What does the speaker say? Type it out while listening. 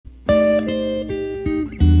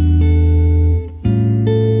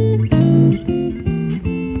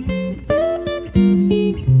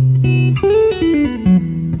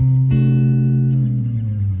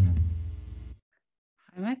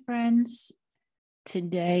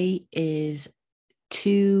Today is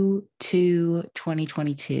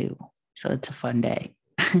 2/2/2022. So it's a fun day.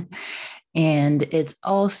 And it's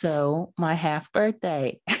also my half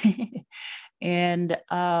birthday. and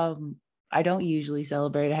I don't usually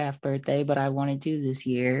celebrate a half birthday, but I wanted to this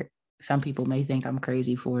year. Some people may think I'm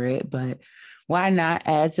crazy for it, but why not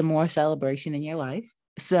add some more celebration in your life?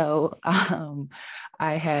 So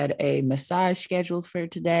I had a massage scheduled for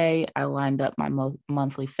today. I lined up my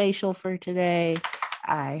monthly facial for today.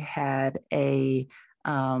 I had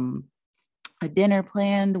um, a dinner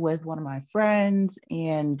planned with one of my friends,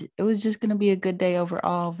 and it was just going to be a good day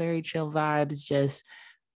overall. Very chill vibes, just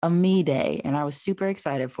a me day, and I was super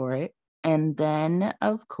excited for it. And then,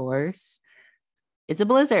 of course, it's a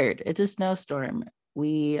blizzard. It's a snowstorm.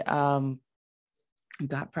 We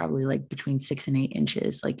got probably like between 6 and 8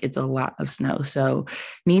 inches. Like it's a lot of snow. So,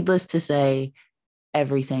 needless to say,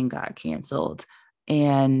 everything got canceled.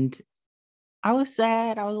 And I was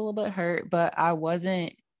sad. I was a little bit hurt, but I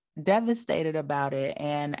wasn't devastated about it.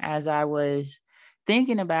 And as I was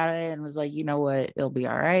thinking about it and was like, you know what, it'll be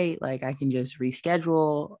all right. Like I can just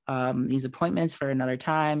reschedule these appointments for another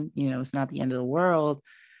time. It's not the end of the world.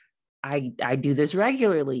 I do this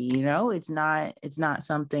regularly. It's not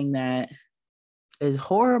something that is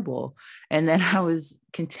horrible. And then I was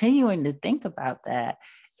continuing to think about that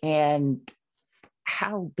and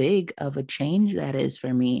how big of a change that is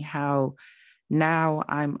for me, how now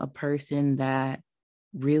I'm a person that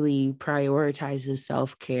really prioritizes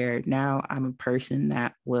self-care. Now I'm a person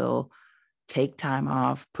that will take time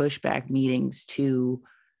off, push back meetings to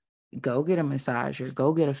go get a massage or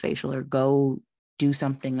go get a facial or go do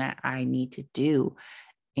something that I need to do.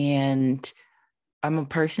 And I'm a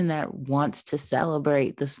person that wants to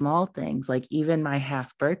celebrate the small things. Like even my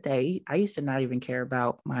half birthday, I used to not even care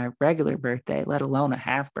about my regular birthday, let alone a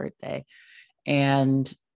half birthday.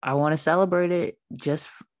 And I want to celebrate it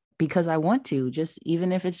just because I want to, just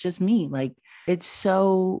even if it's just me. Like it's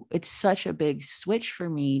such a big switch for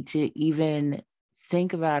me to even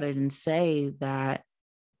think about it and say that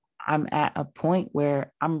I'm at a point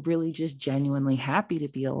where I'm really just genuinely happy to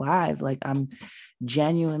be alive. Like I'm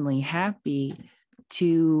genuinely happy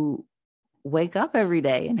to wake up every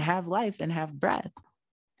day and have life and have breath.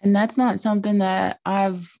 And that's not something that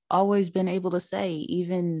I've always been able to say.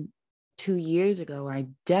 Even 2 years ago, I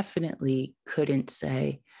definitely couldn't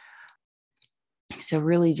say. So,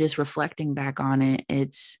 really, just reflecting back on it,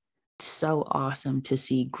 it's so awesome to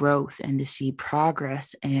see growth and to see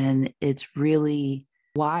progress. And it's really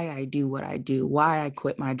why I do what I do, why I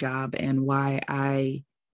quit my job, and why I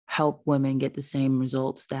help women get the same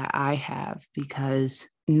results that I have. Because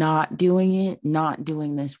not doing it, not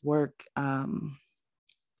doing this work,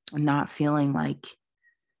 not feeling like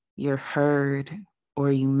you're heard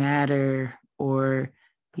or you matter or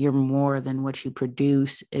you're more than what you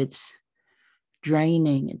produce, it's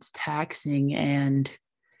draining, it's taxing. And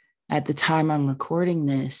at the time I'm recording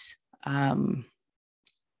this,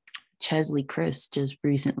 Chesley Chris just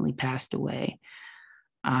recently passed away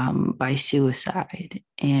by suicide.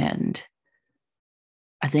 And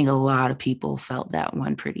I think a lot of people felt that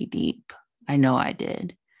one pretty deep. I know I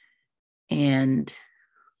did. And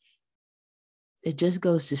it just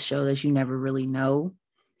goes to show that you never really know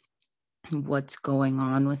what's going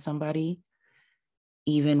on with somebody,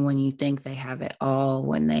 even when you think they have it all,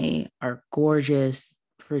 when they are gorgeous,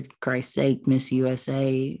 for Christ's sake, Miss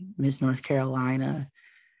USA, Miss North Carolina,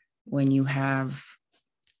 when you have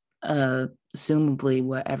assumably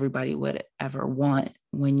what everybody would ever want,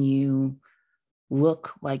 when you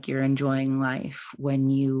look like you're enjoying life, when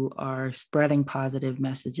you are spreading positive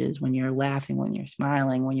messages, when you're laughing, when you're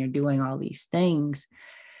smiling, when you're doing all these things,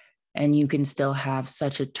 and you can still have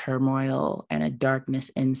such a turmoil and a darkness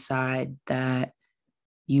inside that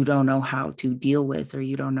you don't know how to deal with or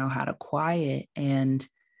you don't know how to quiet. And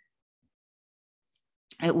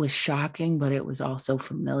it was shocking, but it was also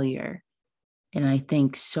familiar. And I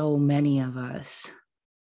think so many of us,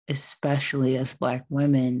 especially as Black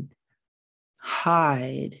women,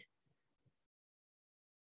 hide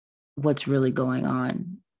what's really going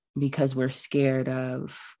on because we're scared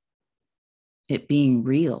of it being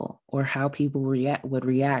real or how people would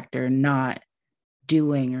react or not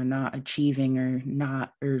doing or not achieving or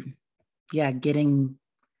not, or yeah,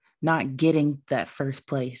 not getting that first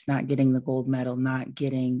place, not getting the gold medal, not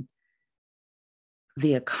getting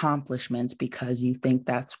the accomplishments because you think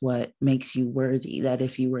that's what makes you worthy, that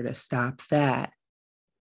if you were to stop that,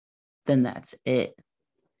 then that's it.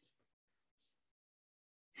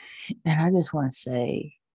 And I just want to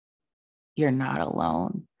say, you're not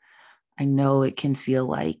alone. I know it can feel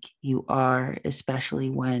like you are, especially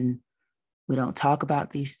when we don't talk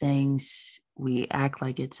about these things. We act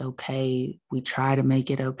like it's okay. We try to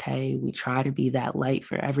make it okay. We try to be that light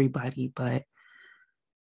for everybody, but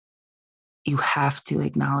you have to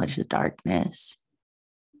acknowledge the darkness,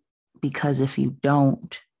 because if you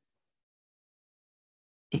don't,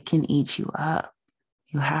 it can eat you up.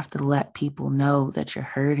 You have to let people know that you're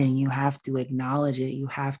hurting. You have to acknowledge it. You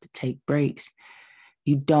have to take breaks.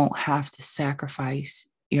 You don't have to sacrifice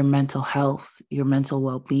your mental health, your mental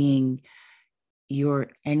well-being, your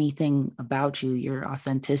anything about you, your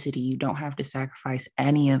authenticity. You don't have to sacrifice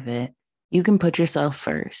any of it. You can put yourself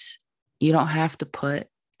first. You don't have to put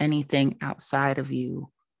anything outside of you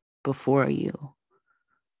before you.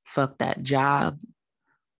 Fuck that job.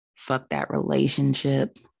 Fuck that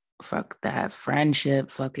relationship. Fuck that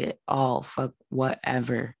friendship. Fuck it all. Fuck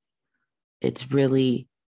whatever. It's really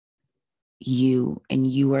you, and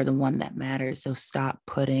you are the one that matters. So stop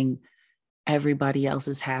putting everybody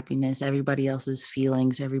else's happiness, everybody else's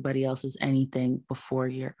feelings, everybody else's anything before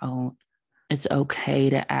your own. It's okay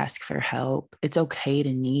to ask for help. It's okay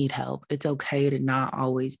to need help. It's okay to not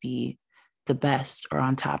always be the best or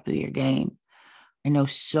on top of your game. I know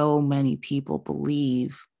so many people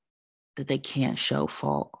believe that they can't show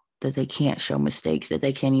fault, that they can't show mistakes, that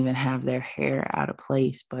they can't even have their hair out of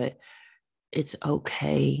place, but it's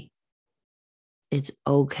okay. It's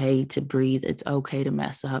okay to breathe. It's okay to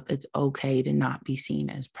mess up. It's okay to not be seen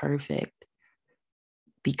as perfect,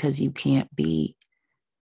 because you can't be.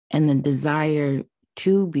 And the desire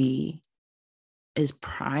to be is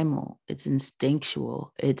primal. It's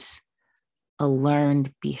instinctual. It's a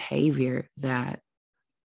learned behavior that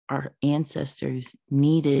our ancestors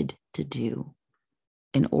needed to do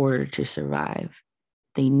in order to survive.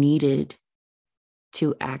 They needed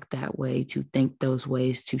to act that way, to think those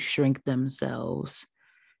ways, to shrink themselves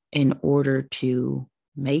in order to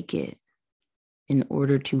make it, in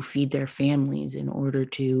order to feed their families, in order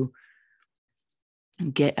to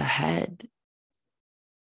get ahead.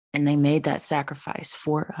 And they made that sacrifice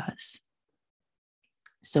for us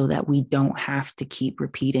so that we don't have to keep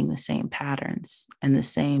repeating the same patterns and the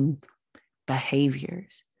same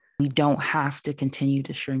behaviors. We don't have to continue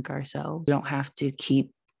to shrink ourselves. We don't have to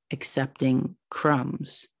keep accepting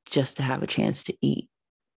crumbs just to have a chance to eat.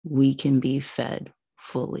 We can be fed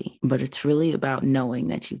fully, but it's really about knowing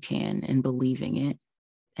that you can and believing it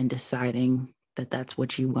and deciding that that's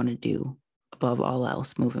what you want to do above all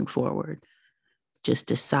else moving forward. Just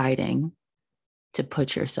deciding to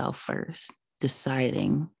put yourself first,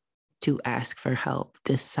 deciding to ask for help,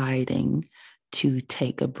 deciding to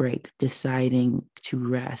take a break, deciding to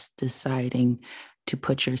rest, deciding to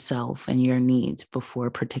put yourself and your needs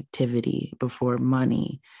before productivity, before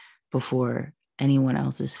money, before anyone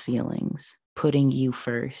else's feelings, putting you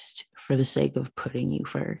first for the sake of putting you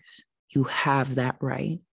first. You have that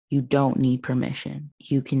right. You don't need permission.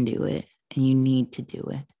 You can do it, and you need to do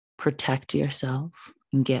it. Protect yourself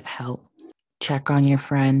and get help. Check on your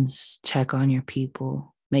friends, check on your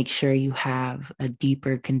people. Make sure you have a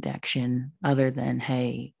deeper connection other than,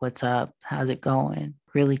 hey, what's up? How's it going?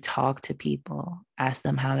 Really talk to people. Ask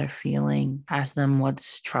them how they're feeling. Ask them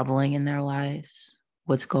what's troubling in their lives,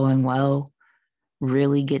 what's going well.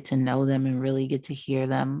 Really get to know them and really get to hear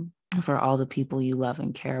them for all the people you love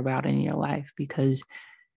and care about in your life, because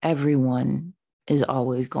everyone is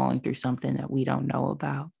always going through something that we don't know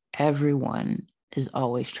about. Everyone is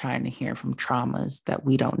always trying to hear from traumas that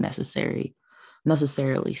we don't necessarily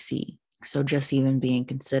see. So just even being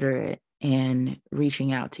considerate and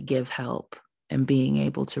reaching out to give help and being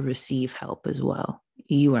able to receive help as well.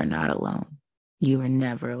 You are not alone. You are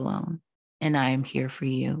never alone. And I am here for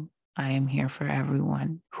you. I am here for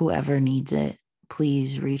everyone. Whoever needs it,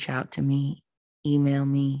 please reach out to me, email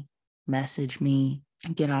me, message me,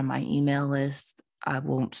 get on my email list. I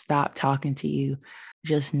won't stop talking to you.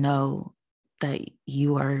 Just know that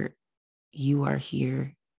you are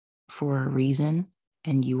here for a reason,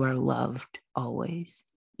 and you are loved always.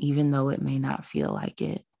 Even though it may not feel like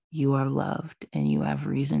it, you are loved and you have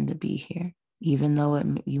reason to be here. Even though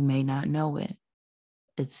you may not know it,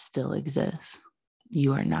 it still exists.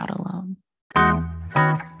 You are not alone.